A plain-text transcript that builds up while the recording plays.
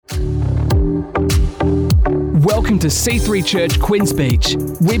Welcome to C3 Church, Quinns Beach.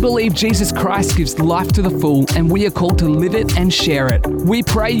 We believe Jesus Christ gives life to the full, and we are called to live it and share it. We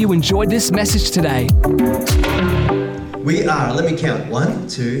pray you enjoyed this message today. We are, let me count, 1,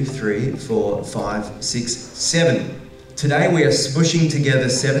 2, 3, 4, 5, 6, 7. Today we are smushing together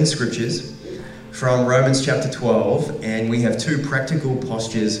 7 scriptures from Romans chapter 12, and we have 2 practical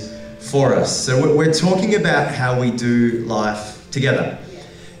postures for us. So we're talking about how we do life together,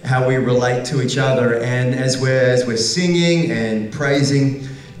 how we relate to each other, and as we're singing and praising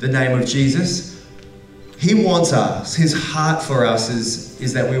the name of Jesus, He wants us, His heart for us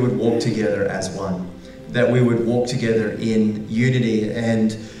is that we would walk together as one, that we would walk together in unity.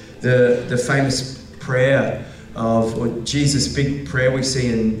 And the famous prayer of Jesus' big prayer we see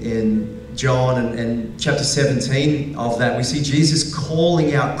in John and chapter 17 of that, we see Jesus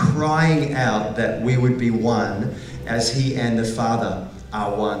calling out, crying out that we would be one as He and the Father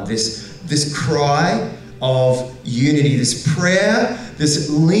are one. This cry of unity, this prayer, this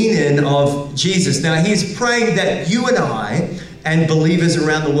lean in of Jesus. Now He's praying that you and I and believers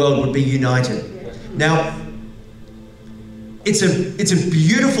around the world would be united. Now, it's a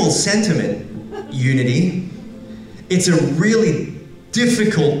beautiful sentiment, unity. It's a really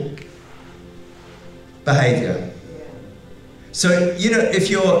difficult behavior. So, if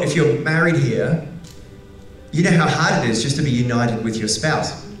you're married here, you know how hard it is just to be united with your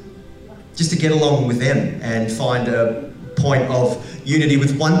spouse, just to get along with them and find a point of unity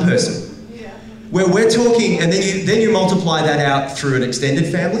with one person. Where we're talking, and then you multiply that out through an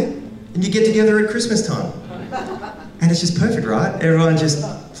extended family, and you get together at Christmas time. And it's just perfect, right? Everyone just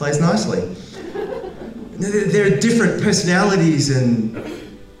plays nicely. There are different personalities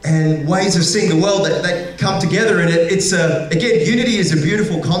and ways of seeing the world that come together, and again, unity is a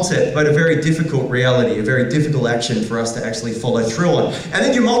beautiful concept, but a very difficult reality, a very difficult action for us to actually follow through on. And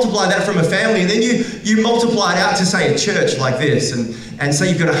then you multiply that from a family, and then you multiply it out to, say, a church like this, and say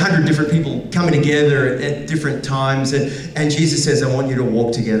you've got 100 different people coming together at different times, and Jesus says, I want you to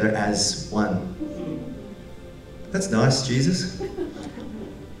walk together as one. That's nice, Jesus.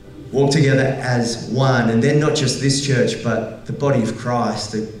 Walk together as one, and then not just this church, but the body of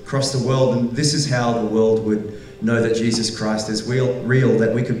Christ across the world. And this is how the world would know that Jesus Christ is real,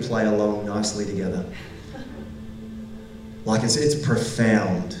 that we could play along nicely together. Like it's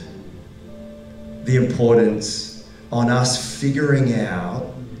profound, the importance on us figuring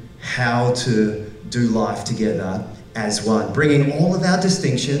out how to do life together as one, bringing all of our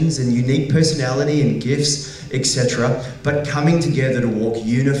distinctions and unique personality and gifts, etc., but coming together to walk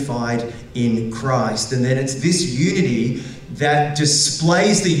unified in Christ. And then it's this unity that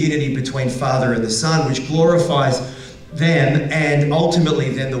displays the unity between Father and the Son, which glorifies them, and ultimately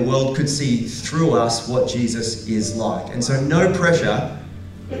then the world could see through us what Jesus is like. And so no pressure,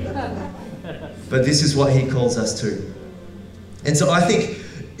 but this is what He calls us to. And so I think,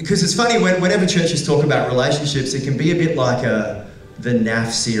 because it's funny, whenever churches talk about relationships, it can be a bit like the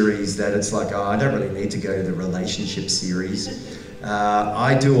NAF series, that it's like, I don't really need to go to the relationship series.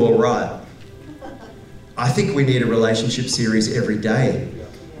 I do all right. I think we need a relationship series every day,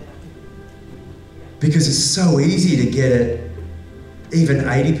 because it's so easy to get it even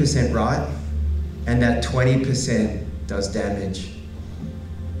 80% right, and that 20% does damage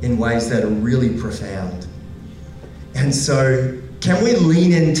in ways that are really profound. And so can we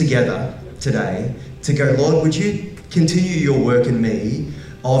lean in together today to go, Lord, would you continue your work in me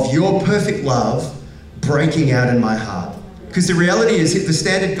of your perfect love breaking out in my heart? Because the reality is the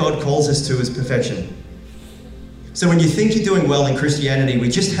standard God calls us to is perfection. So when you think you're doing well in Christianity, we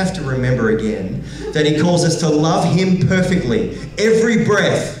just have to remember again that He calls us to love Him perfectly, every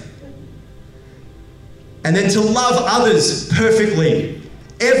breath. And then to love others perfectly,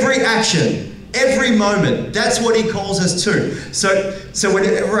 every action, every moment. That's what He calls us to. So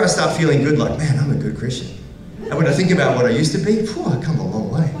whenever I start feeling good, like, man, I'm a good Christian. And when I think about what I used to be, I've come a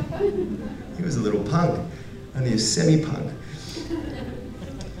long way. He was a little punk, only a semi-punk.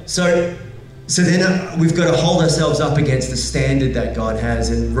 So then we've got to hold ourselves up against the standard that God has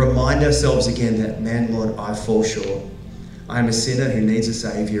and remind ourselves again that, man, Lord, I fall short. I'm a sinner who needs a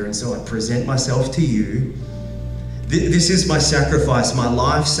Savior, and so I present myself to you. This is my sacrifice, my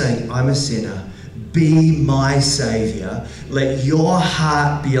life saying, I'm a sinner. Be my Savior. Let your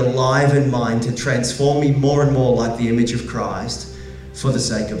heart be alive in mine to transform me more and more like the image of Christ for the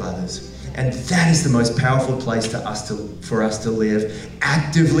sake of others. And that is the most powerful place for us to live,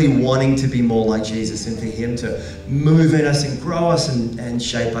 actively wanting to be more like Jesus and for Him to move in us and grow us and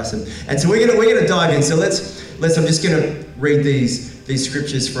shape us. And so we're gonna dive in. So I'm just gonna read these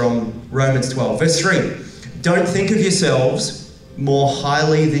scriptures from Romans 12, verse 3. Don't think of yourselves more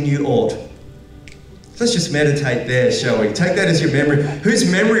highly than you ought. Let's just meditate there, shall we? Take that as your memory. Whose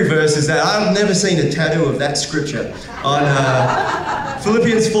memory verse is that? I've never seen a tattoo of that scripture on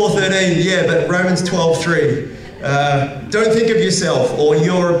Philippians 4:13. Yeah, but Romans 12:3. Don't think of yourself or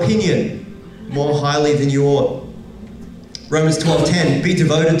your opinion more highly than you ought. Romans 12:10. Be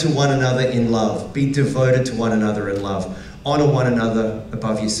devoted to one another in love. Be devoted to one another in love. Honor one another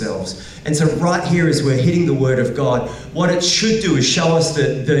above yourselves. And so right here as we're hitting the word of God, what it should do is show us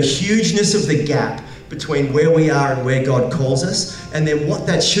the hugeness of the gap between where we are and where God calls us. And then what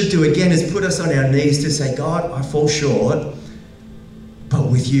that should do again is put us on our knees to say, God, I fall short, but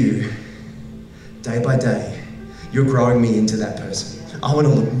with you, day by day, you're growing me into that person. I want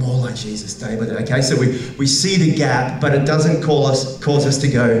to look more like Jesus day by day. Okay, so we see the gap, but it doesn't cause us to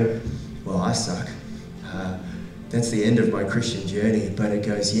go, well, I suck. That's the end of my Christian journey. But it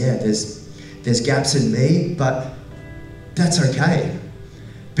goes, yeah, there's gaps in me, but that's okay.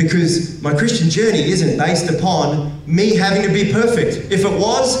 Because my Christian journey isn't based upon me having to be perfect. If it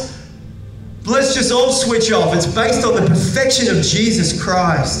was, let's just all switch off. It's based on the perfection of Jesus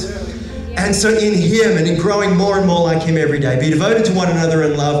Christ. And so in Him and in growing more and more like Him every day, be devoted to one another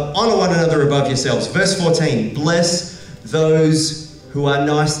in love, honor one another above yourselves. Verse 14, bless those who are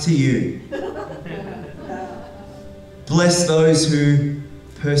nice to you. Bless those who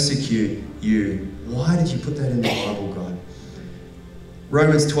persecute you. Why did you put that in the Bible, God?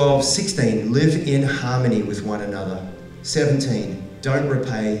 Romans 12:16, live in harmony with one another. 17, don't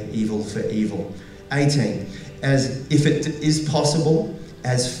repay evil for evil. 18, as if it is possible,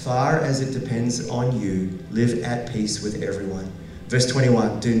 as far as it depends on you, live at peace with everyone. Verse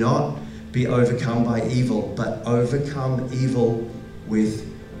 21, do not be overcome by evil, but overcome evil with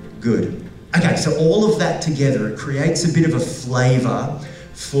good. Okay, so all of that together, it creates a bit of a flavor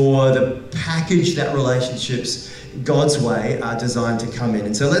for the package that relationships God's way are designed to come in.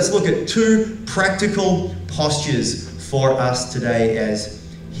 And so let's look at two practical postures for us today as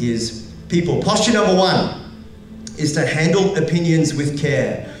His people. Posture number one is to handle opinions with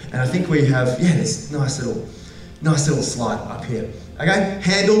care. And I think we have, this nice little slide up here. Okay,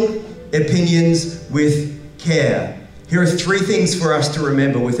 handle opinions with care. Here are three things for us to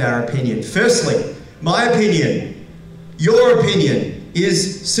remember with our opinion. Firstly, my opinion, your opinion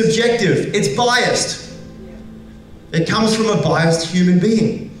is subjective. It's biased. It comes from a biased human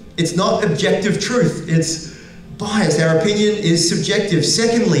being. It's not objective truth. It's biased. Our opinion is subjective.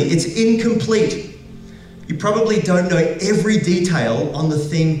 Secondly, it's incomplete. You probably don't know every detail on the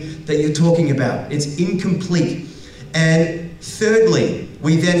thing that you're talking about. It's incomplete. And thirdly,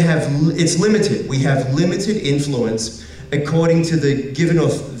 we then have, it's limited. We have limited influence according to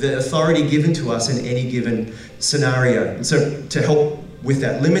the authority given to us in any given scenario. And so to help with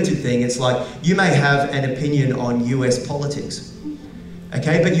that limited thing, it's like you may have an opinion on US politics,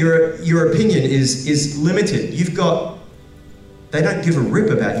 okay? But your opinion is limited. They don't give a rip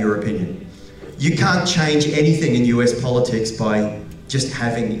about your opinion. You can't change anything in US politics by just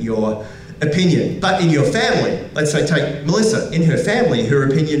having your opinion. But in your family, let's say take Melissa, in her family, her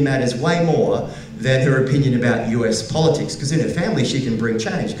opinion matters way more than her opinion about US politics, because in her family she can bring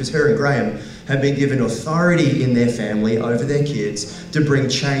change, because her and Graham have been given authority in their family over their kids to bring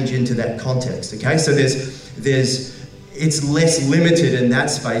change into that context, okay? So it's less limited in that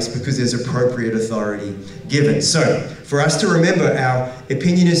space because there's appropriate authority given. So for us to remember, our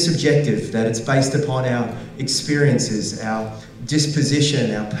opinion is subjective, that it's based upon our experiences, our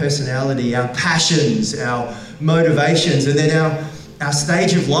disposition, our personality, our passions, our motivations, and then our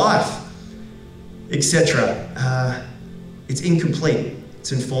stage of life, etc. It's incomplete.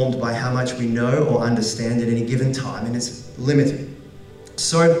 It's informed by how much we know or understand at any given time, and it's limited.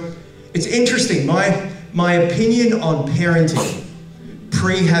 So it's interesting. My opinion on parenting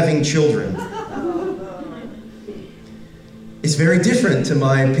pre-having children is very different to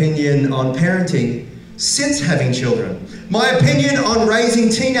my opinion on parenting since having children. My opinion on raising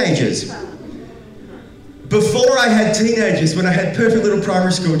teenagers before I had teenagers, when I had perfect little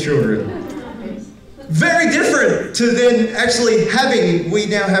primary school children, very different to then actually we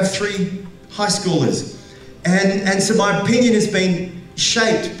now have 3 high schoolers. And so my opinion has been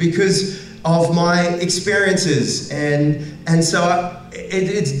shaped because of my experiences. And so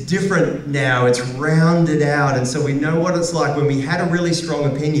it's different now. It's rounded out. And so we know what it's like when we had a really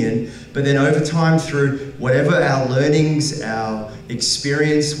strong opinion, but then over time through whatever our learnings, our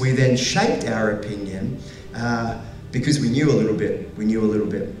experience, we then shaped our opinion because we knew a little bit. We knew a little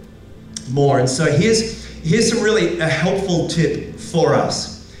bit more. And so here's some really a helpful tip for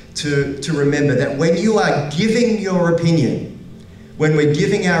us to remember, that when you are giving your opinion, when we're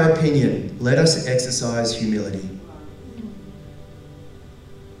giving our opinion, let us exercise humility.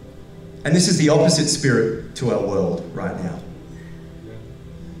 And this is the opposite spirit to our world right now.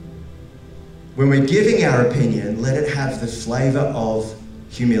 When we're giving our opinion, let it have the flavour of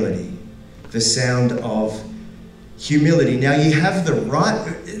humility, the sound of humility. Now you have the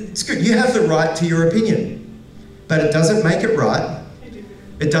right, it's good, you have the right to your opinion, but it doesn't make it right,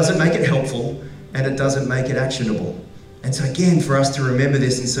 it doesn't make it helpful, and it doesn't make it actionable. And so again, for us to remember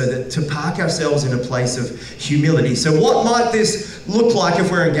this, and so that to park ourselves in a place of humility. So what might this look like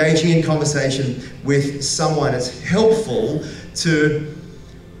if we're engaging in conversation with someone? It's helpful to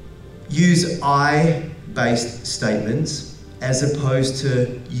use I-based statements as opposed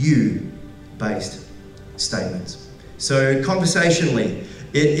to you-based statements. So conversationally,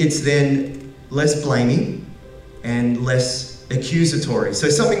 it's then less blaming and less accusatory. So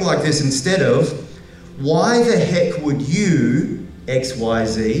something like this, instead of, why the heck would you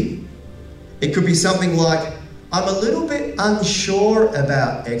XYZ? It could be something like, I'm a little bit unsure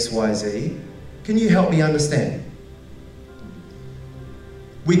about XYZ. Can you help me understand?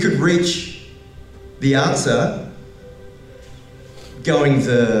 We could reach the answer going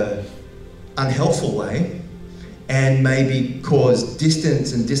the unhelpful way and maybe cause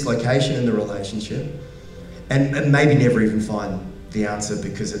distance and dislocation in the relationship, and maybe never even find the answer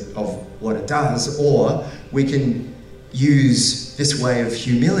because of what it does. Or we can use this way of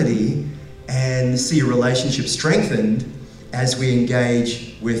humility and see a relationship strengthened as we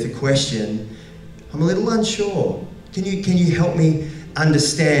engage with a question. I'm a little unsure. Can you help me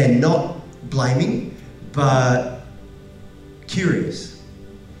understand? Not blaming, but curious.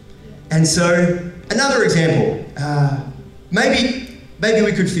 And so another example, maybe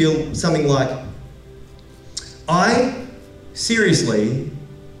we could feel something like, I seriously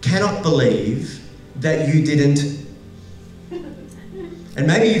cannot believe that you didn't. And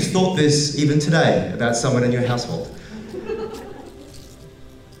maybe you've thought this even today about someone in your household.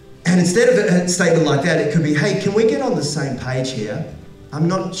 And instead of a statement like that, it could be, hey, can we get on the same page here? I'm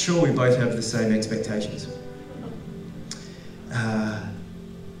not sure we both have the same expectations.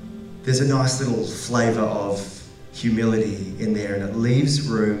 There's a nice little flavour of humility in there, and it leaves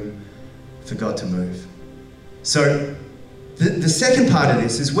room for God to move. So the second part of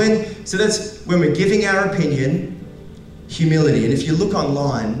this is that's when we're giving our opinion, humility. And if you look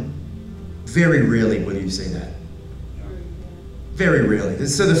online, very rarely will you see that. Very rarely.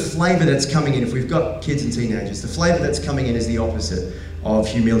 So the flavour that's coming in, if we've got kids and teenagers, the flavour that's coming in is the opposite of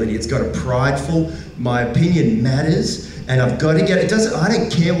humility. It's got a prideful, my opinion matters, and I've got to get it. I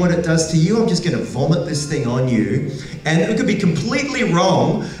don't care what it does to you, I'm just going to vomit this thing on you. And it could be completely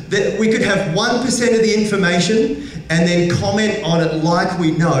wrong that we could have 1% of the information and then comment on it like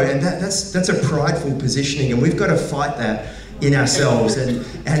we know, and that's a prideful positioning, and we've got to fight that in ourselves.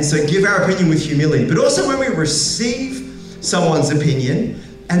 And so give our opinion with humility. But also when we receive someone's opinion,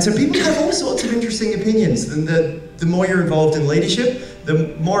 and so people have all sorts of interesting opinions, and the more you're involved in leadership,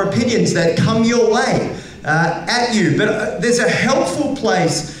 the more opinions that come your way at you. But there's a helpful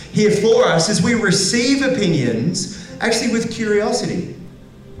place here for us as we receive opinions, actually with curiosity.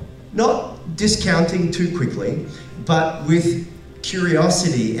 Not discounting too quickly, but with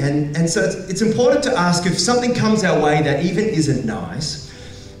curiosity. And so it's important to ask if something comes our way that even isn't nice,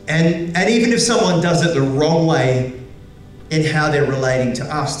 and even if someone does it the wrong way in how they're relating to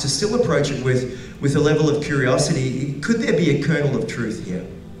us, to still approach it with a level of curiosity. Could there be a kernel of truth here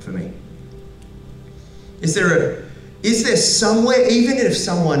for me? Is there somewhere, even if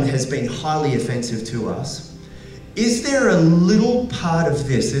someone has been highly offensive to us, is there a little part of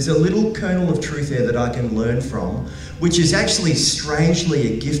this, there's a little kernel of truth there that I can learn from, which is actually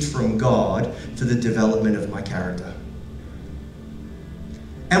strangely a gift from God for the development of my character?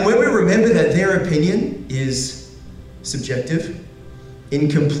 And when we remember that their opinion is subjective,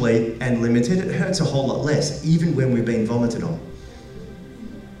 incomplete, and limited, it hurts a whole lot less, even when we've been vomited on.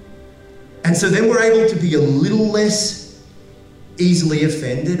 And so then we're able to be a little less easily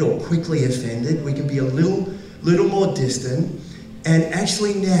offended or quickly offended. We can be a little more distant, and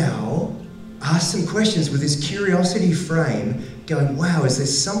actually now ask some questions with this curiosity frame, going, wow, is there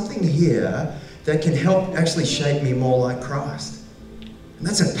something here that can help actually shape me more like Christ? And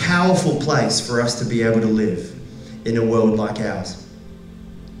that's a powerful place for us to be able to live in a world like ours.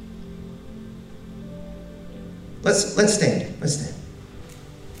 Let's stand. Let's stand.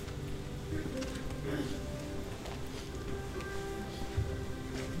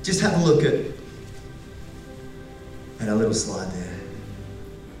 Just have a look at our little slide there.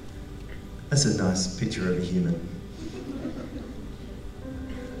 That's a nice picture of a human.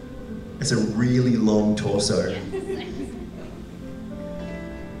 It's a really long torso.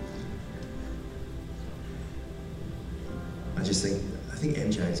 I think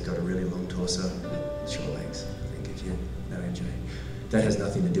MJ's got a really long torso, short legs. I think if you know MJ. That has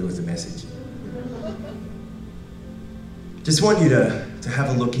nothing to do with the message. Just want you to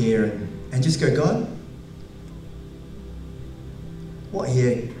have a look here and just go, God, what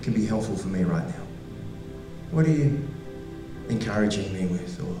here can be helpful for me right now? What are you encouraging me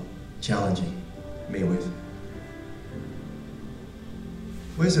with or challenging me with?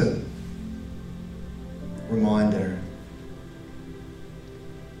 Where's a reminder?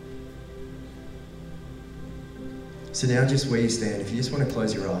 So now just where you stand, if you just want to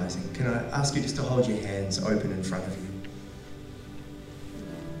close your eyes, and can I ask you just to hold your hands open in front of you?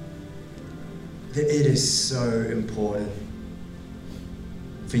 That it is so important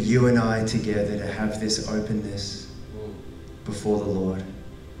for you and I together to have this openness before the Lord.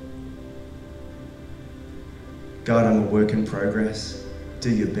 God, I'm a work in progress. Do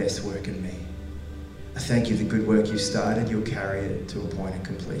your best work in me. I thank you the good work you started, you'll carry it to a point of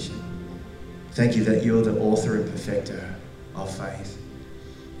completion. Thank you that you're the author and perfecter of faith.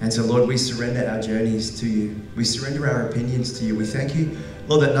 And so, Lord, we surrender our journeys to you. We surrender our opinions to you. We thank you,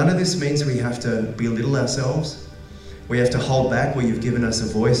 Lord, that none of this means we have to belittle ourselves. We have to hold back where you've given us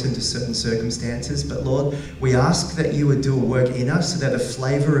a voice into certain circumstances. But Lord, we ask that you would do a work in us so that the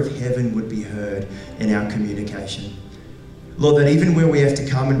flavor of heaven would be heard in our communication. Lord, that even where we have to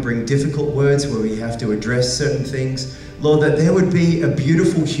come and bring difficult words, where we have to address certain things, Lord, that there would be a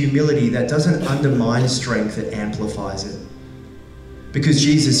beautiful humility that doesn't undermine strength, it amplifies it. Because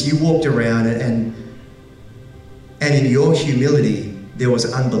Jesus, you walked around and in your humility, there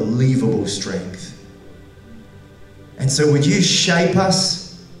was unbelievable strength. And so would you shape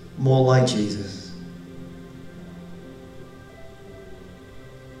us more like Jesus?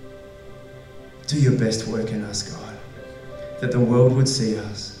 Do your best work in us, God, that the world would see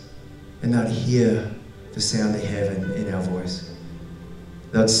us and they'd hear the sound of heaven in our voice.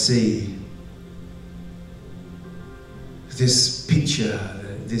 They'd see this picture,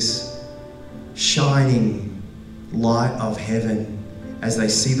 this shining light of heaven as they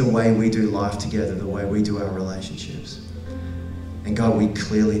see the way we do life together, the way we do our relationships. And God, we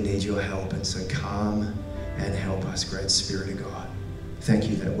clearly need your help, and so come and help us, great Spirit of God. Thank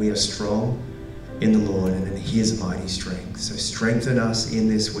you that we are strong in the Lord and in his mighty strength. So strengthen us in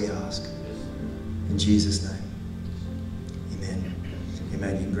this, we ask. In Jesus' name, amen.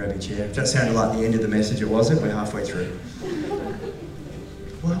 Amen. You can grab your chair. If that sounded like the end of the message, it wasn't. We're halfway through.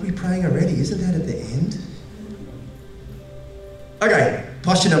 Why are we praying already? Isn't that at the end? Okay,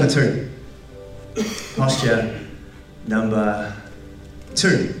 posture number 2. Posture number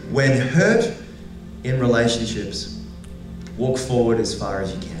 2. When hurt in relationships, walk forward as far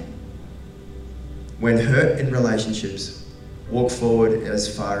as you can. When hurt in relationships, walk forward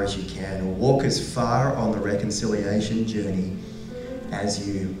as far as you can, or walk as far on the reconciliation journey as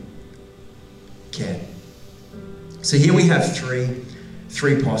you can. So here we have three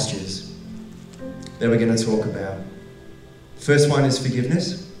postures that we're going to talk about. First one is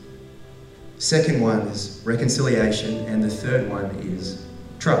forgiveness. Second one is reconciliation. And the third one is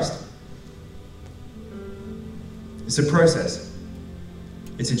trust. It's a process.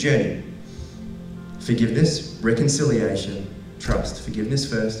 It's a journey. Forgiveness, reconciliation, trust.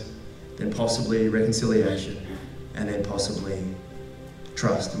 Forgiveness first, then possibly reconciliation, and then possibly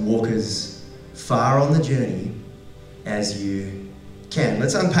trust. And walk as far on the journey as you can.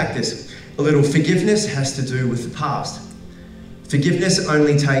 Let's unpack this a little. Forgiveness has to do with the past. Forgiveness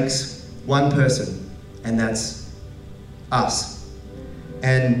only takes one person, and that's us.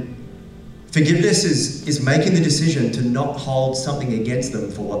 And forgiveness is making the decision to not hold something against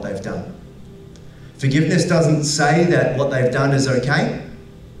them for what they've done. Forgiveness doesn't say that what they've done is okay.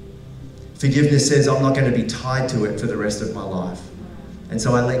 Forgiveness says, I'm not going to be tied to it for the rest of my life. And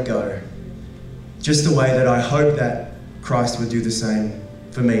so I let go. Just the way that I hope that Christ would do the same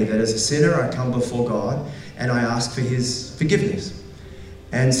for me, that as a sinner, I come before God and I ask for his forgiveness.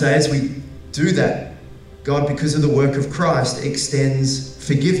 And so as we do that, God, because of the work of Christ, extends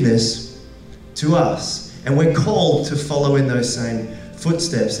forgiveness to us. And we're called to follow in those same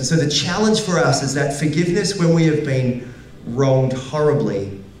footsteps. And so the challenge for us is that forgiveness when we have been wronged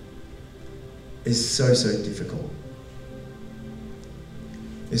horribly is so difficult.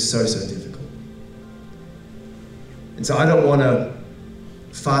 It's so difficult. And so I don't want to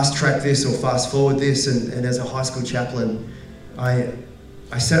fast track this or fast forward this. And as a high school chaplain, I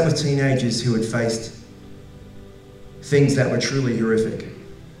sat with teenagers who had faced things that were truly horrific,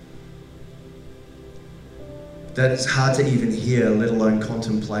 that it's hard to even hear, let alone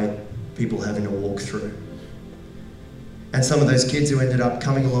contemplate people having to walk through. And some of those kids who ended up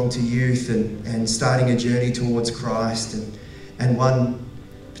coming along to youth and starting a journey towards Christ and one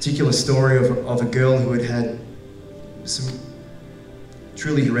particular story of a girl who had had some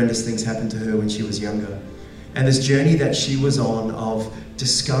truly horrendous things happen to her when she was younger. And this journey that she was on of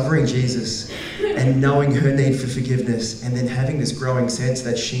discovering Jesus and knowing her need for forgiveness, and then having this growing sense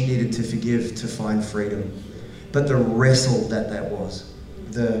that she needed to forgive to find freedom. But the wrestle that was,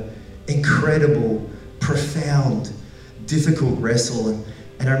 the incredible, profound, difficult wrestle.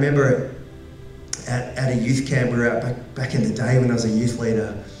 And I remember at a youth camp, we were out back in the day when I was a youth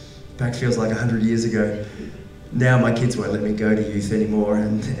leader, back feels like 100 years ago. Now my kids won't let me go to youth anymore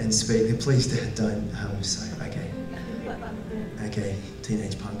and speak. They're, please don't say, okay,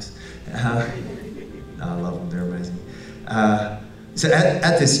 teenage punks. No, I love them, they're amazing. So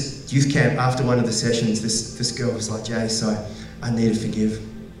at this youth camp, after one of the sessions, this girl was like, Jay, so I need to forgive.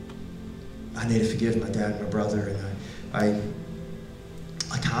 I need to forgive my dad and my brother, and I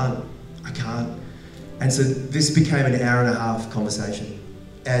can't. And so this became an hour and a half conversation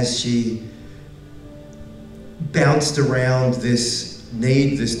as she bounced around this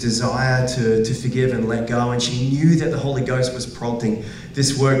need, this desire to forgive and let go. And she knew that the Holy Ghost was prompting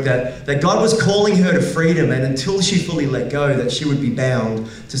this work, that God was calling her to freedom, and until she fully let go, that she would be bound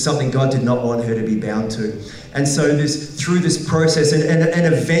to something God did not want her to be bound to. And so through this process,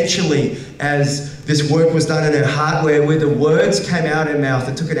 and eventually, as this work was done in her heart, where the words came out of her mouth,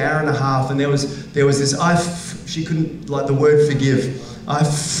 it took an hour and a half, and there was this, she couldn't, like the word forgive,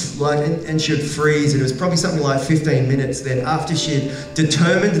 and she would freeze, and it was probably something like 15 minutes then, after she had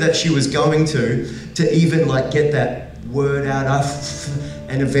determined that she was going to even like get that word out,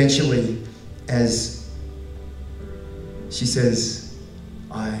 and eventually, as she says,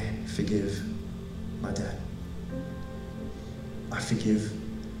 I forgive my dad. I forgive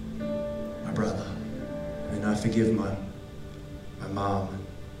my brother, and I forgive my mom.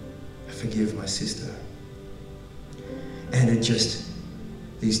 I forgive my sister. And it just,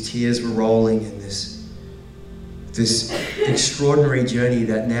 these tears were rolling in this extraordinary journey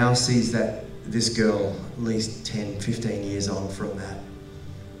that now sees that this girl, at least 10, 15 years on from that,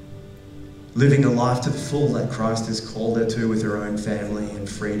 living a life to the full that Christ has called her to, with her own family and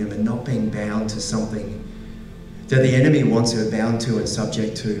freedom, and not being bound to something that the enemy wants her bound to and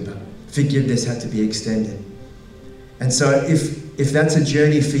subject to, but forgiveness had to be extended. And so if that's a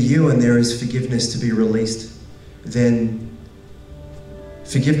journey for you and there is forgiveness to be released, then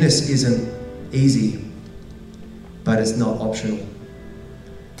forgiveness isn't easy, but it's not optional.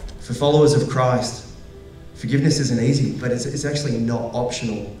 For followers of Christ, forgiveness isn't easy, but it's actually not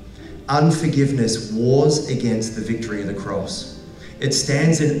optional. Unforgiveness wars against the victory of the cross. It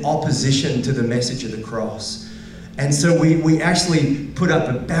stands in opposition to the message of the cross. And so we actually put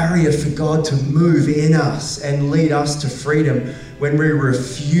up a barrier for God to move in us and lead us to freedom when we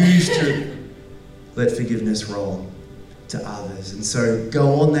refuse to let forgiveness roll to others. And so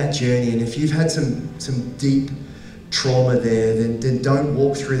go on that journey, and if you've had some deep trauma there, then don't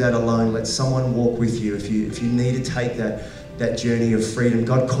walk through that alone. Let someone walk with you if you need to take that journey of freedom.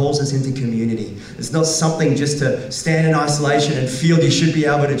 God calls us into community. It's not something just to stand in isolation and feel you should be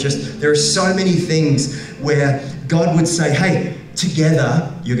able to just, there are so many things where God would say, hey,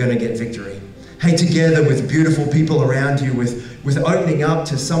 together you're going to get victory. Hey, together with beautiful people around you, with opening up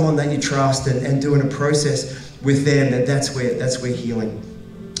to someone that you trust and doing a process with them, that's where healing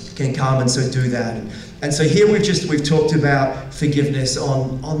can come. And so do that. And so here we've talked about forgiveness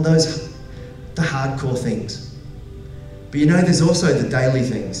on those, the hardcore things. But you know, there's also the daily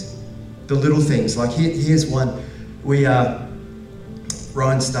things, the little things. Like here's one.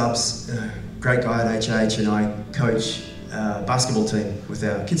 Ryan Stubbs, great guy at HH, and I coach a basketball team with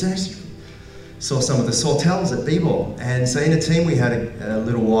our kids. I actually saw some of the Sawtells at B-Ball. And so in a team we had a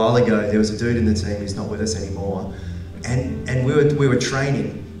little while ago, there was a dude in the team who's not with us anymore. And we were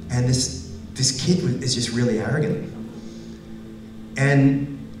training, and this kid is just really arrogant.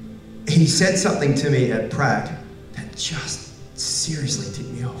 And he said something to me at Prague that just seriously ticked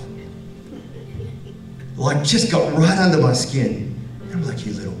me off. Like, just got right under my skin. And I'm like,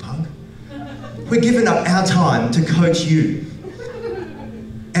 you little punk. We're giving up our time to coach you.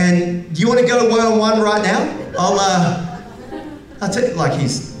 And do you want to go one-on-one right now? I'll tell you, like,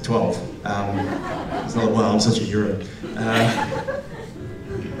 he's 12. He's not, well, I'm such a hero. And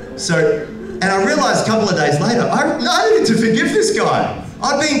I realized a couple of days later, I needed to forgive this guy.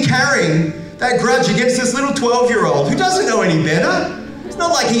 I've been carrying that grudge against this little 12-year-old who doesn't know any better. It's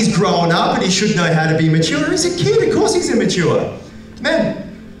not like he's grown up and he should know how to be mature. He's a kid, of course he's immature. Man,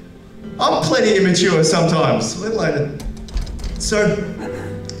 I'm plenty immature sometimes, let alone. So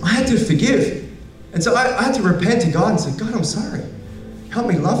I had to forgive. And so I had to repent to God and say, God, I'm sorry. Help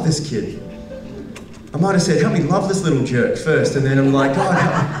me love this kid. I might have said, help me love this little jerk first, and then I'm like,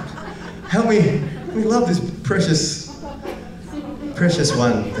 God, help me love this precious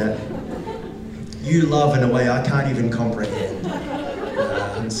one that you love in a way I can't even comprehend.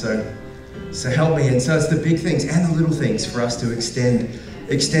 And so help me. And so it's the big things and the little things for us to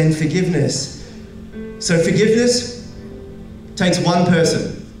extend forgiveness. So forgiveness takes one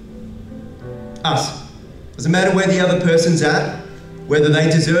person, us. Doesn't matter where the other person's at, whether they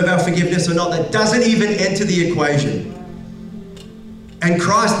deserve our forgiveness or not, that doesn't even enter the equation. And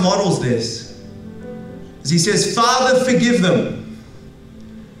Christ models this as he says, Father, forgive them,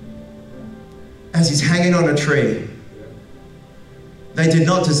 as he's hanging on a tree. They did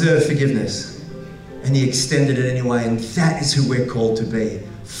not deserve forgiveness, and he extended it anyway, and that is who we're called to be.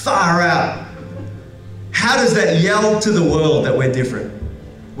 Far out. How does that yell to the world that we're different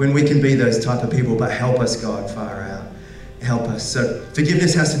when we can be those type of people? But help us, God, far out. Help us. So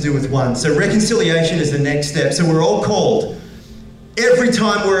forgiveness has to do with one. So reconciliation is the next step. So we're all called, every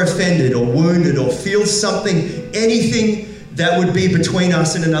time we're offended or wounded or feel something, anything that would be between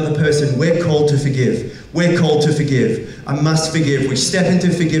us and another person, we're called to forgive. We're called to forgive. I must forgive. We step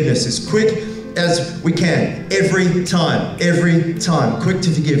into forgiveness as quick as we can. Every time. Quick to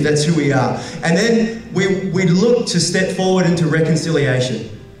forgive. That's who we are. And then we look to step forward into reconciliation.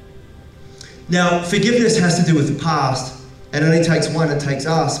 Now, forgiveness has to do with the past. It only takes one, it takes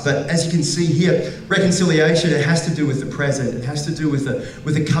us. But as you can see here, reconciliation, it has to do with the present. It has to do with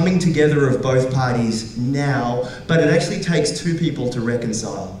the coming together of both parties now. But it actually takes two people to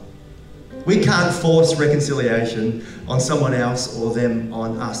reconcile. We can't force reconciliation on someone else or them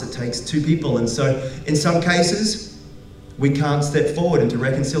on us. It takes two people. And so in some cases, we can't step forward into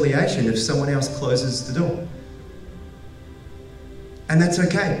reconciliation if someone else closes the door. And that's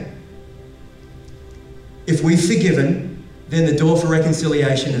okay. If we've forgiven, then the door for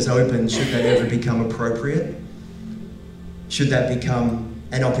reconciliation is open should that ever become appropriate, should that become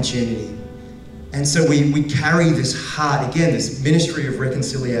an opportunity. And so we carry this heart, again, this ministry of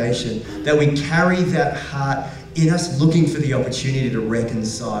reconciliation, that we carry that heart in us looking for the opportunity to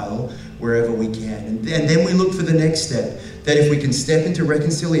reconcile wherever we can. And then we look for the next step, that if we can step into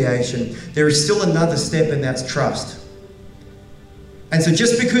reconciliation, there is still another step, and that's trust. And so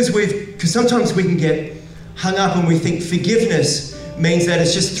just because sometimes we can get hung up and we think forgiveness means that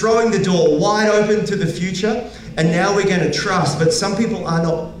it's just throwing the door wide open to the future, and now we're going to trust. But some people are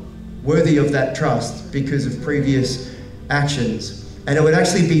not worthy of that trust because of previous actions. And it would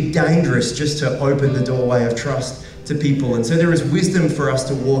actually be dangerous just to open the doorway of trust to people. And so there is wisdom for us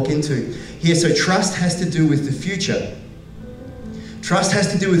to walk into here. So trust has to do with the future. Trust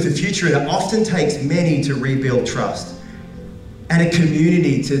has to do with the future, and it often takes many to rebuild trust. And a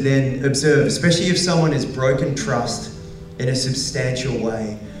community to then observe, especially if someone has broken trust in a substantial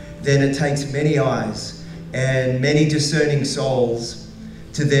way, then it takes many eyes and many discerning souls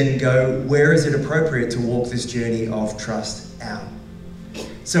to then go, where is it appropriate to walk this journey of trust out?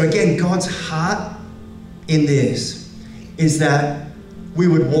 So again, God's heart in this is that we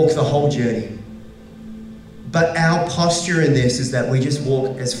would walk the whole journey. But our posture in this is that we just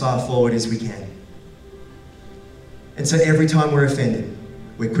walk as far forward as we can. And so every time we're offended,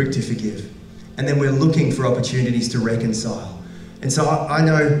 we're quick to forgive. And then we're looking for opportunities to reconcile. And so I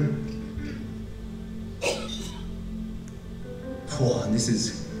know, and this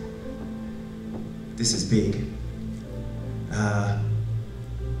is big.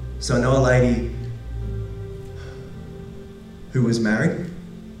 So I know a lady who was married.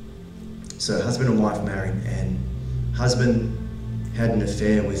 So husband and wife married, and husband had an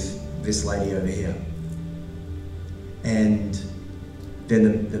affair with this lady over here. And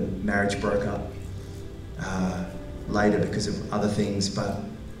then the marriage broke up later because of other things.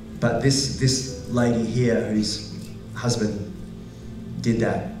 But this lady here, whose husband did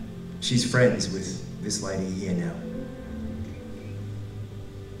that, she's friends with this lady here now.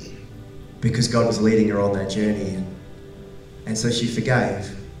 Because God was leading her on that journey. And so she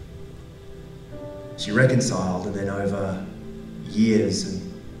forgave. She reconciled, and then over years and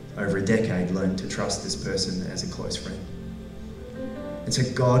over a decade learned to trust this person as a close friend. And so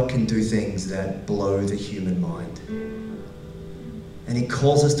God can do things that blow the human mind. And he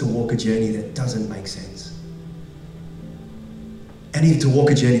calls us to walk a journey that doesn't make sense. And even to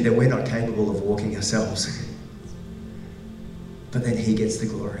walk a journey that we're not capable of walking ourselves. But then he gets the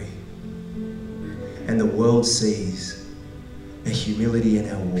glory. And the world sees a humility in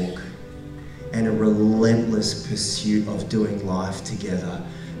our walk and a relentless pursuit of doing life together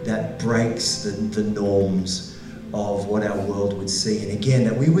that breaks the norms of what our world would see. And again,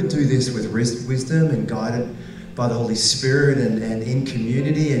 that we would do this with wisdom and guided by the Holy Spirit and in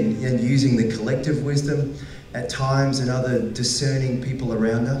community and using the collective wisdom at times and other discerning people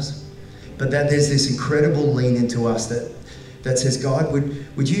around us. But that there's this incredible lean into us that says, God,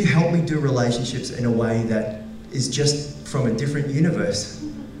 would you help me do relationships in a way that is just from a different universe,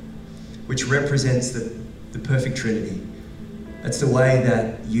 which represents the perfect Trinity. That's the way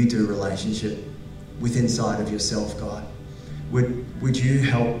that you do relationship within inside of yourself, God. Would you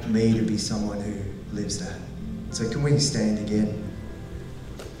help me to be someone who lives that? So can we stand again?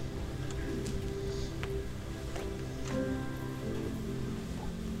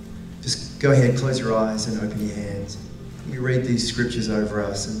 Just go ahead, close your eyes and open your hands. Let me read these scriptures over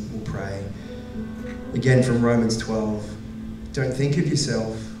us and we'll pray. Again from Romans 12. Don't think of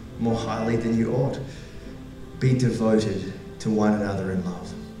yourself more highly than you ought. Be devoted to one another in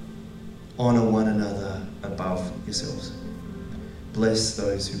love. Honor one another above yourselves. Bless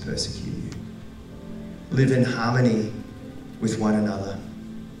those who persecute you. Live in harmony with one another.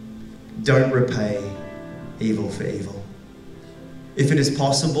 Don't repay evil for evil. If it is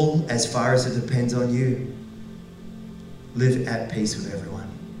possible, as far as it depends on you, live at peace with everyone.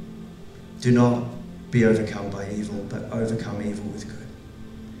 Do not be overcome by evil, but overcome evil with good.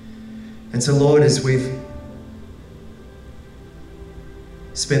 And so, Lord, as we've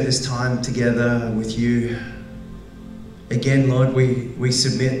spent this time together with you, again, Lord, we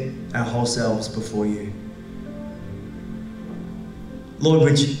submit our whole selves before you. Lord,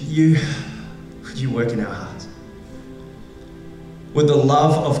 would you work in our hearts? Would the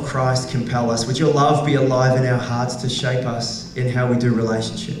love of Christ compel us? Would your love be alive in our hearts to shape us in how we do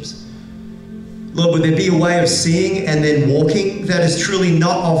relationships? Lord, would there be a way of seeing and then walking that is truly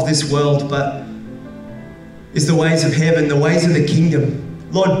not of this world, but is the ways of heaven, the ways of the kingdom?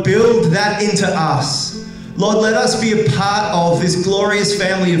 Lord, build that into us. Lord, let us be a part of this glorious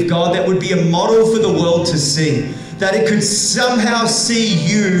family of God that would be a model for the world to see, that it could somehow see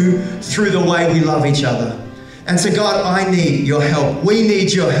you through the way we love each other. And so, God, I need your help. We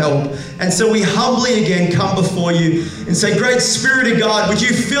need your help. And so we humbly again come before you and say, Great Spirit of God, would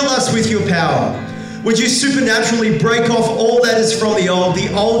you fill us with your power? Would you supernaturally break off all that is from the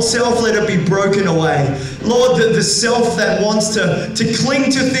old self, let it be broken away. Lord, the self that wants to cling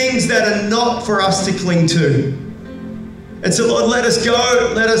to things that are not for us to cling to. And so, Lord, let us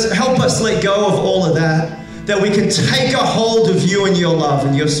help us let go of all of that we can take a hold of you and your love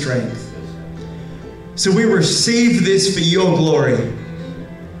and your strength. So we receive this for your glory.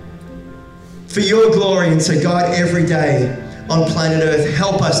 For your glory. And so, God, every day on planet Earth,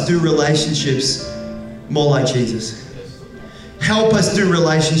 help us do relationships more like Jesus. Help us do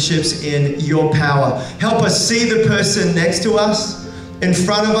relationships in your power. Help us see the person next to us, in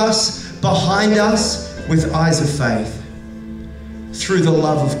front of us, behind us, with eyes of faith, through the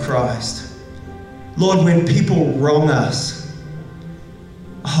love of Christ. Lord, when people wrong us,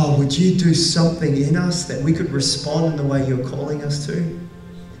 would you do something in us that we could respond in the way you're calling us to?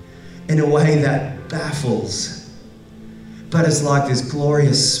 In a way that baffles, but is like this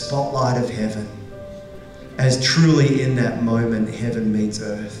glorious spotlight of heaven, as truly in that moment heaven meets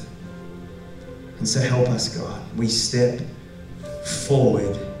earth. And so help us, God. We step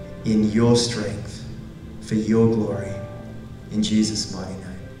forward in your strength for your glory. In Jesus' mighty name.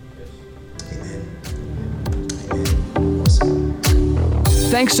 Amen. Amen. Awesome.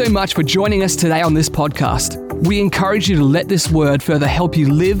 Thanks so much for joining us today on this podcast. We encourage you to let this word further help you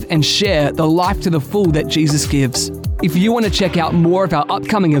live and share the life to the full that Jesus gives. If you want to check out more of our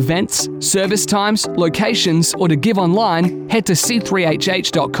upcoming events, service times, locations, or to give online, head to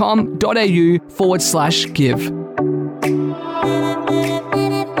c3hh.com.au/give.